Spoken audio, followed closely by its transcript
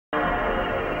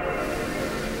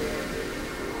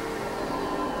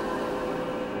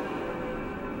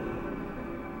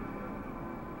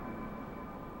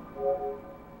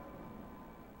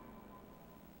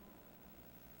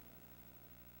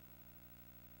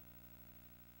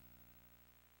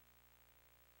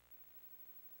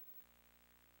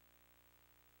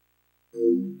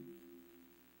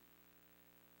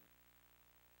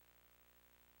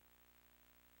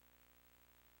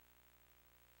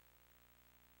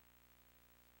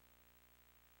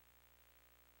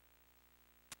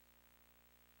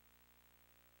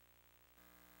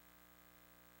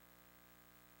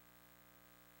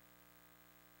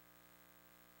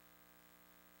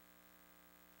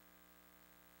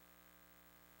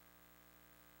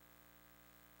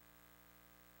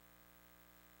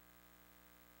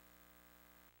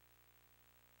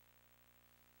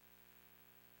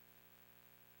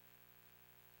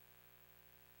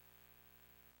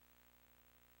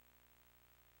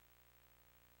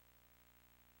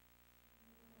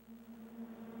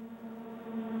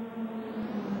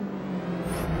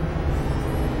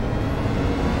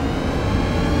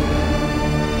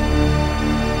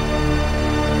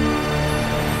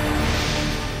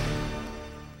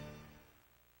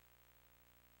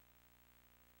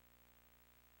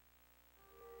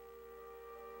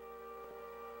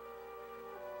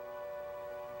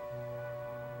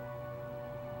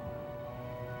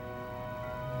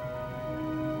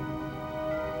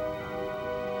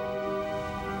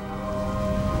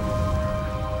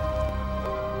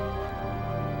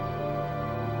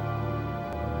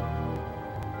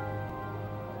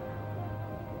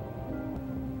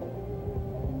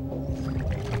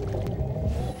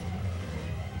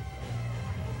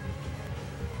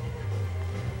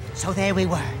So there we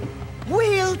were,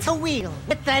 wheel to wheel,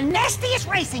 with the nastiest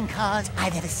racing cars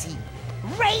I've ever seen.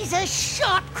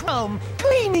 Razor-sharp chrome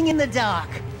gleaming in the dark,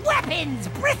 weapons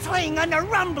bristling under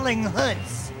rumbling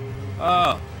hoods.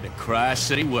 Oh, the Cry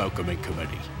City Welcoming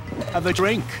Committee. Have a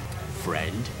drink,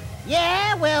 friend.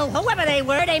 Yeah, well, whoever they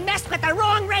were, they messed with the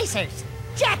wrong racers.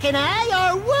 Jak and I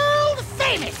are world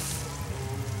famous.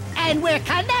 And we're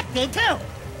connected, too.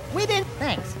 We've been,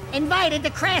 invited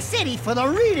to Cry City for the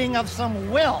reading of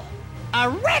some will. A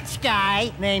rich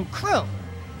guy named Crew.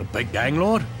 The big gang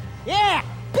lord? Yeah,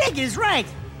 big is right.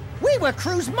 We were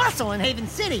Crew's muscle in Haven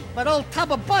City, but old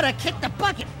Tub of Butter kicked the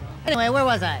bucket. Anyway, where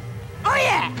was I? Oh,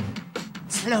 yeah!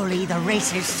 Slowly, the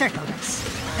racers circled us.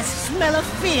 The smell of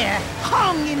fear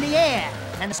hung in the air.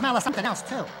 And the smell of something else,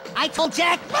 too. I told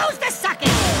Jak, lose the suckers!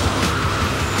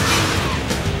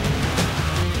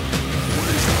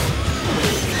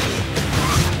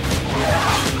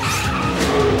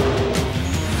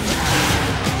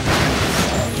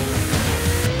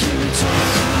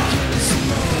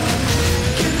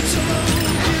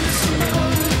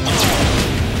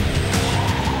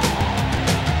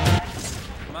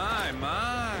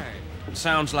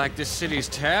 Sounds like this city's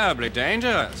terribly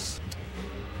dangerous.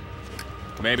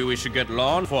 Maybe we should get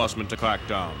law enforcement to crack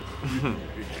down.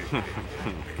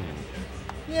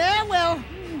 Yeah, well,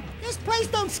 this place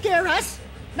don't scare us.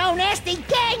 No nasty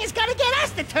gang is gonna get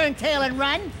us to turn tail and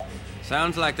run.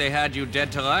 Sounds like they had you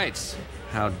dead to rights.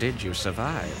 How did you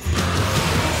survive?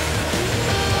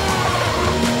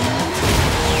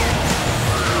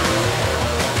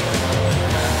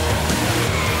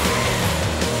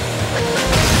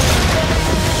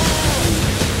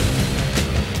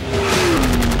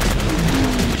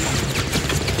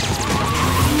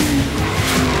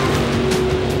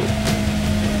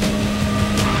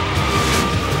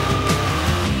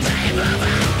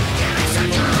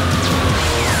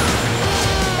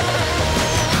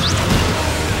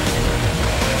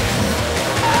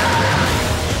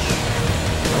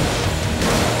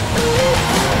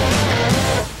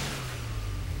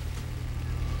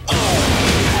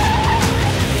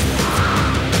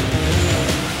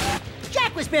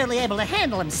 Barely able to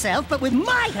handle himself, but with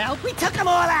my help, we took them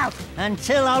all out,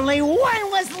 until only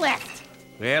one was left.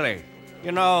 Really?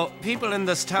 You know, people in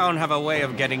this town have a way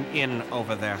of getting in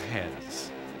over their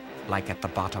heads. Like at the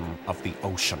bottom of the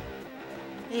ocean.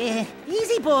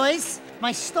 Easy, boys.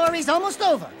 My story's almost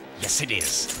over. Yes, it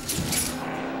is.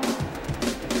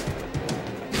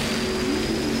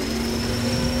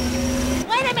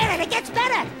 Wait a minute, it gets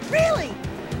better! Really!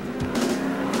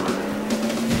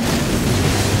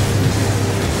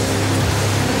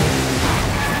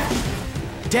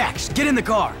 Dax, get in the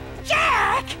car!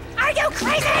 Jak! Are you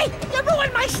crazy? You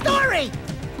ruined my story!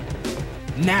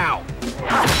 Now!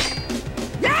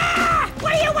 Ah!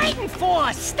 What are you waiting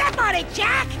for? Step on it,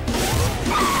 Jak!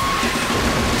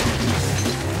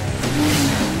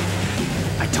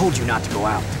 I told you not to go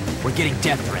out. We're getting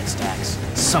death threats, Dax.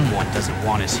 Someone doesn't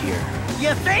want us here.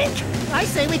 You think? I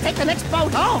say we take the next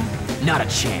boat home. Not a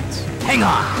chance. Hang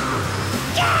on!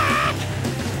 Jak!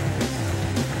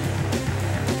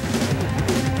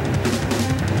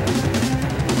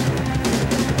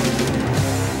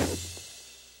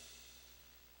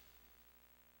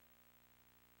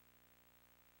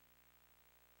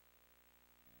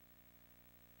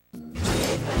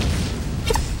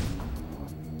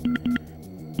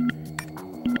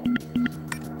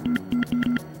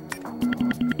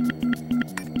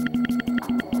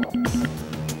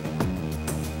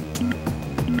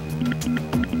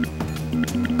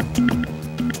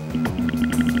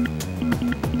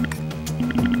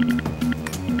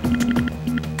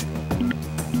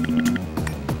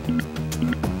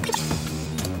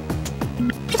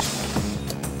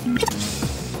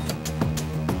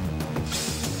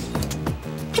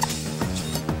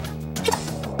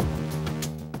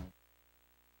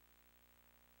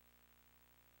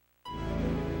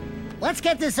 Let's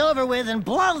get this over with and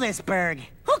blow this bird.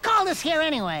 Who called us here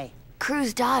anyway?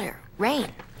 Crew's daughter, Rain.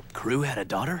 Crew had a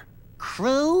daughter?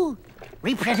 Crew?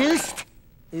 Reproduced?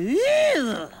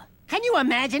 Ew! Can you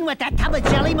imagine what that tub of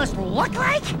jelly must look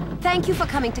like? Thank you for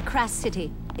coming to Cry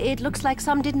City. It looks like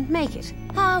some didn't make it.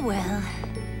 Ah, well.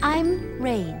 I'm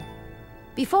Rain.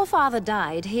 Before Father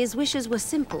died, his wishes were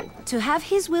simple. To have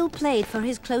his will played for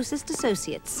his closest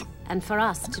associates, and for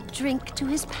us to drink to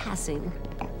his passing.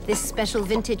 This special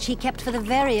vintage he kept for the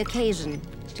very occasion,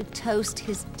 to toast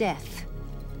his death.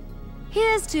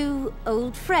 Here's to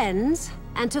old friends,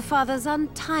 and to Father's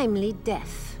untimely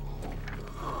death.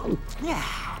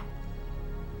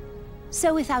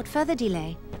 So without further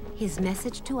delay, his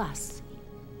message to us.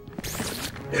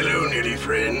 Hello, nearly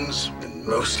friends, and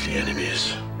mostly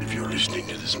enemies. If If you're listening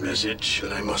to this message,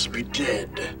 then I must be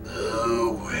dead.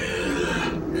 Oh,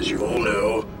 well. As you all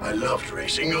know, I loved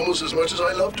racing almost as much as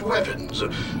I loved weapons.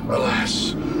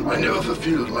 Alas, I never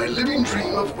fulfilled my living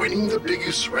dream of winning the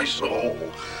biggest race of all,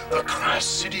 the Crass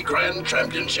City Grand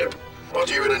Championship. But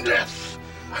even in death,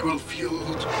 I will field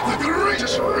the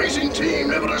greatest racing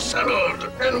team ever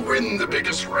assembled and win the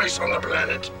biggest race on the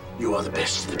planet. You are the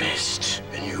best of the best,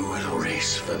 and you will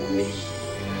race for me.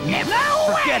 Never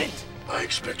Forget it! I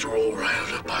expect you're all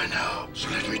riled up by now, so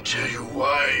let me tell you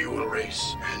why you will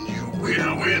race, and you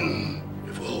will win.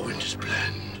 If all went as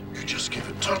planned, you just give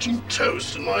a touching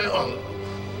toast in my honor.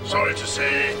 Sorry to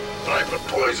say, but I put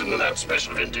poison in that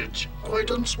special vintage. Quite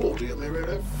unsporty, am I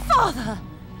right? Father!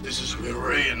 This is where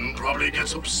Rain probably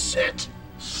gets upset.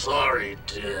 Sorry,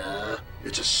 dear.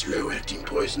 It's a slow-acting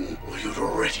poison, or you'd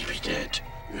already be dead.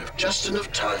 You have just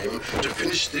enough time to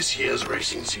finish this year's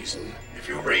racing season. If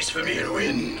you race for me and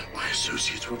win, my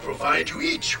associates will provide you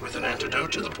each with an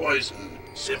antidote to the poison.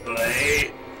 Simple, eh?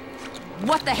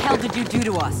 What the hell did you do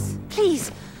to us?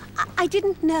 Please, I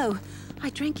didn't know.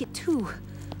 I drank it too.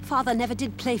 Father never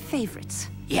did play favorites.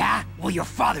 Yeah? Well, your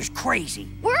father's crazy.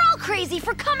 We're all crazy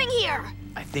for coming here!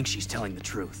 I think she's telling the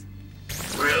truth.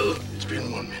 Well, it's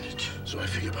been 1 minute, so I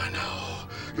figure by now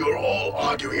you're all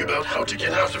arguing about how to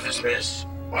get out of this mess.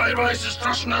 My advice is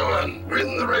trust no one.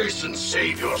 Win the race and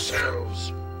save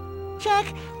yourselves.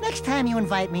 Jack, next time you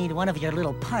invite me to one of your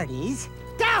little parties,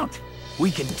 don't!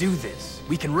 We can do this.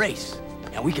 We can race.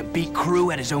 And we can beat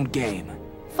Crew at his own game.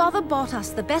 Father bought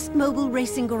us the best mobile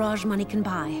racing garage money can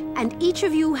buy, and each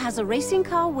of you has a racing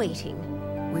car waiting.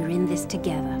 We're in this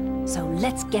together, so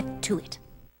let's get to it.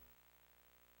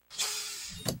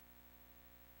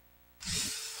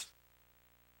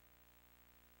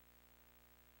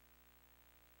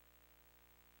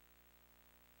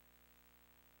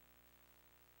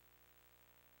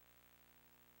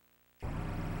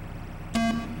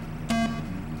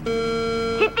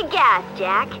 Hit the gas,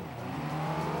 Jack.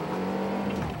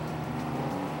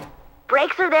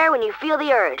 Brakes are there when you feel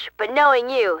the urge, but knowing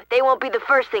you, they won't be the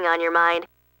first thing on your mind.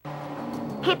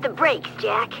 Hit the brakes,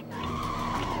 Jack.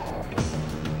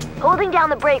 Holding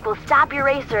down the brake will stop your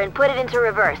racer and put it into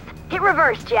reverse. Hit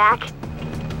reverse, Jack.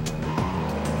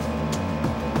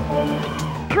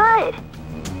 Good!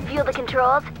 Feel the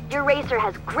controls? Your racer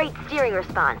has great steering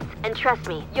response, and trust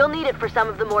me, you'll need it for some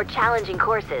of the more challenging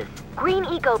courses. Green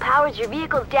Eco powers your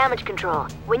vehicle's damage control.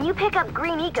 When you pick up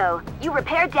Green Eco, you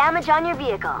repair damage on your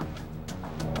vehicle.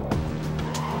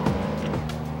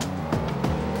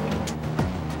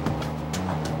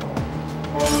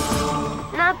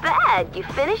 Not bad. You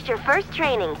finished your first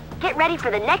training. Get ready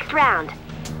for the next round.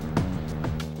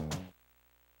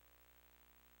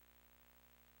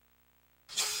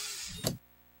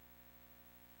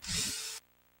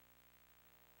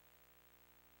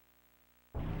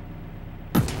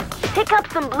 Pick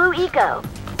up some Blue Eco.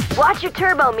 Watch your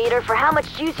turbo meter for how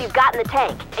much juice you've got in the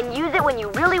tank, and use it when you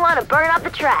really want to burn up the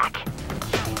track.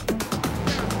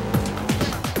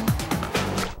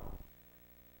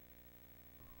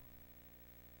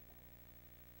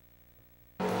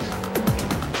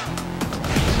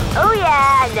 Oh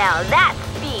yeah, now that's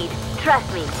speed.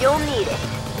 Trust me, you'll need it.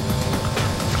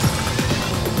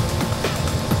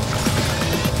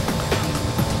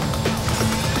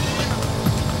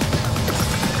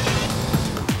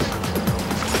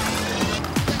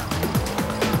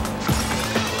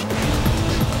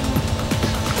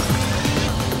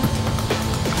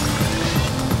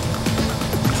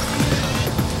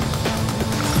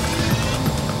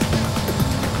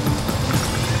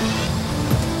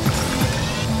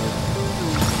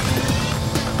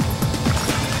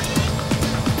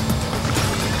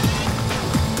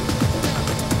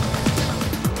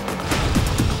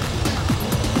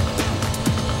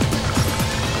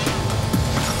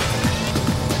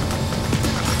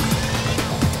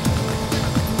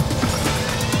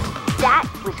 That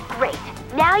was great.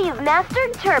 Now you've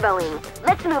mastered turboing.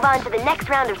 Let's move on to the next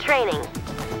round of training.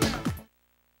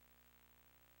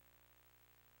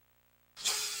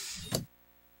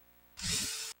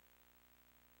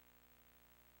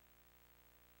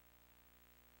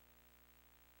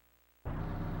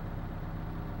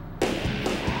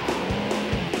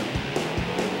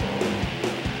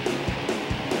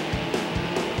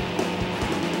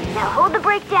 Now hold the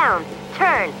brake down,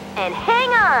 turn, and hang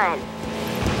on!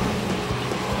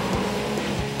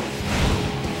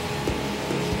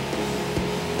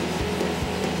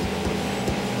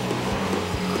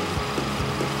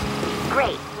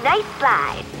 Great, nice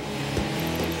slide.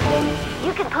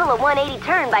 You can pull a 180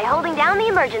 turn by holding down the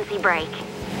emergency brake.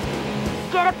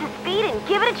 Get up to speed and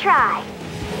give it a try.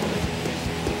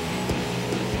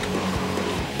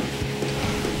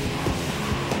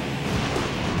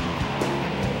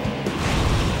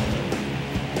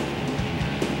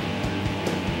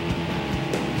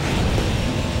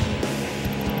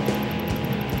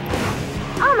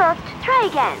 Almost. Try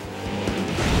again.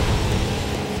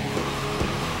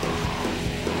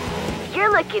 You're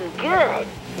looking good.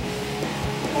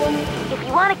 If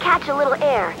you want to catch a little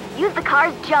air, use the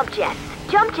car's jump jets.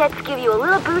 Jump jets give you a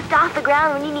little boost off the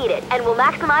ground when you need it, and will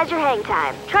maximize your hang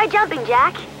time. Try jumping,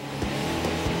 Jak.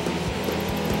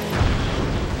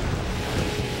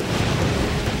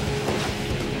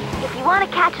 If you want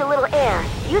to catch a little air,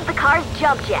 use the car's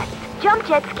jump jets. Jump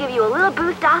jets give you a little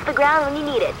boost off the ground when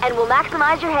you need it, and will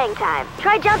maximize your hang time.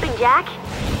 Try jumping, Jak.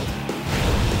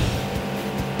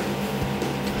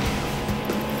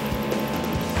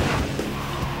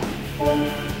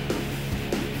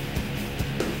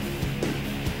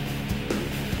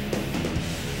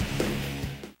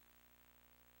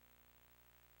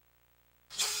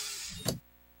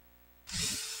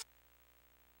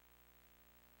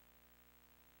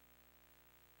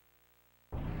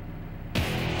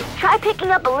 Try picking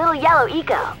up a little yellow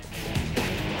eco.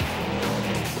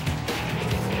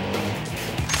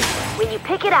 When you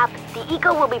pick it up, the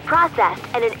eco will be processed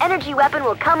and an energy weapon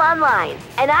will come online.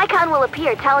 An icon will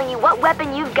appear telling you what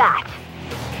weapon you've got.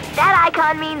 That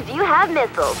icon means you have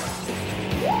missiles.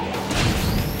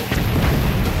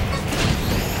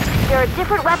 There are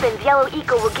different weapons Yellow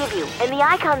Eco will give you, and the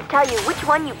icons tell you which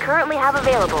one you currently have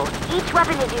available. Each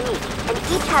weapon is unique, and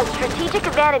each has strategic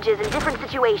advantages in different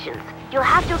situations. You'll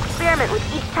have to experiment with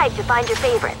each type to find your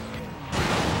favorites.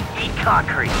 Eat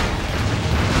concrete.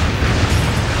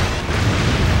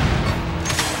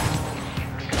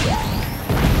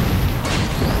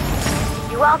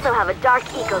 You also have a dark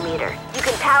eco meter. You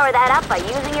can power that up by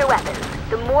using your weapons.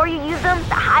 The more you use them,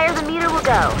 the higher the meter will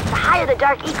go. The higher the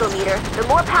dark eco meter, the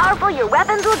more powerful your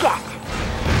weapons will get.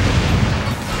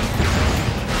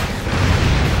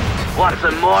 Want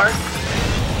some more?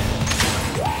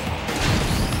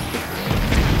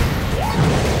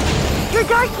 Your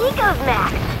dark eco's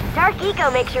maxed. Dark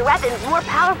eco makes your weapons more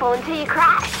powerful until you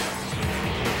crash.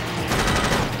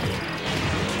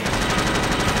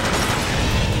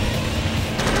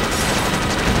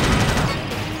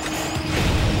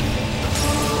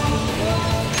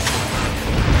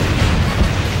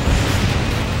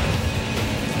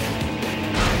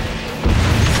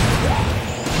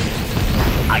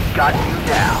 I got you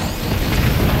now.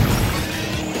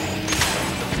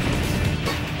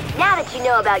 Now that you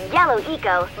know about Yellow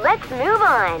Eco, let's move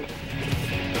on.